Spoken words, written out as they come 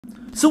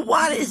So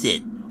what is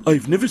it?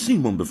 I've never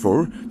seen one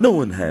before, no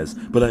one has,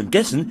 but I'm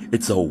guessing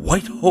it's a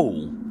white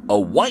hole. A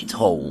white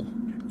hole?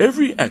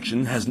 Every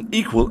action has an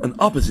equal and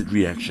opposite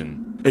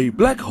reaction. A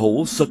black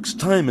hole sucks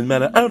time and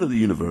matter out of the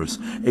universe.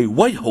 A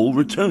white hole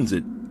returns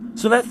it.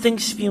 So that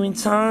thing's spewing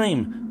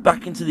time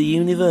back into the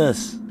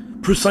universe.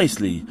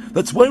 Precisely.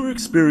 That's why we're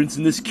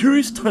experiencing this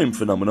curious time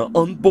phenomena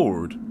on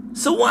board.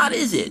 So what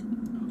is it?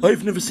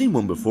 I've never seen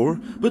one before,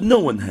 but no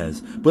one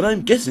has, but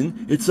I'm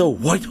guessing it's a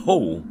white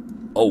hole.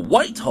 A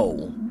white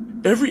hole?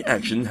 Every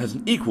action has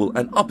an equal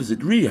and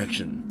opposite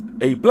reaction.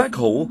 A black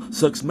hole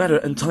sucks matter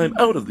and time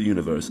out of the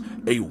universe.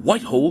 A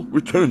white hole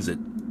returns it.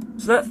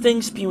 So that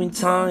thing's spewing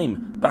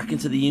time back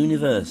into the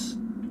universe.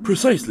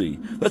 Precisely.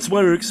 That's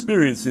why we're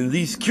experiencing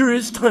these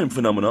curious time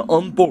phenomena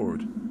on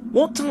board.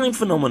 What time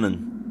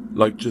phenomenon?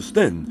 Like just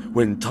then,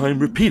 when time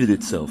repeated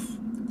itself.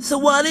 So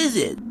what is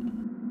it?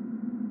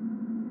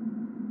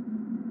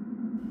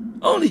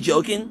 Only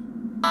joking.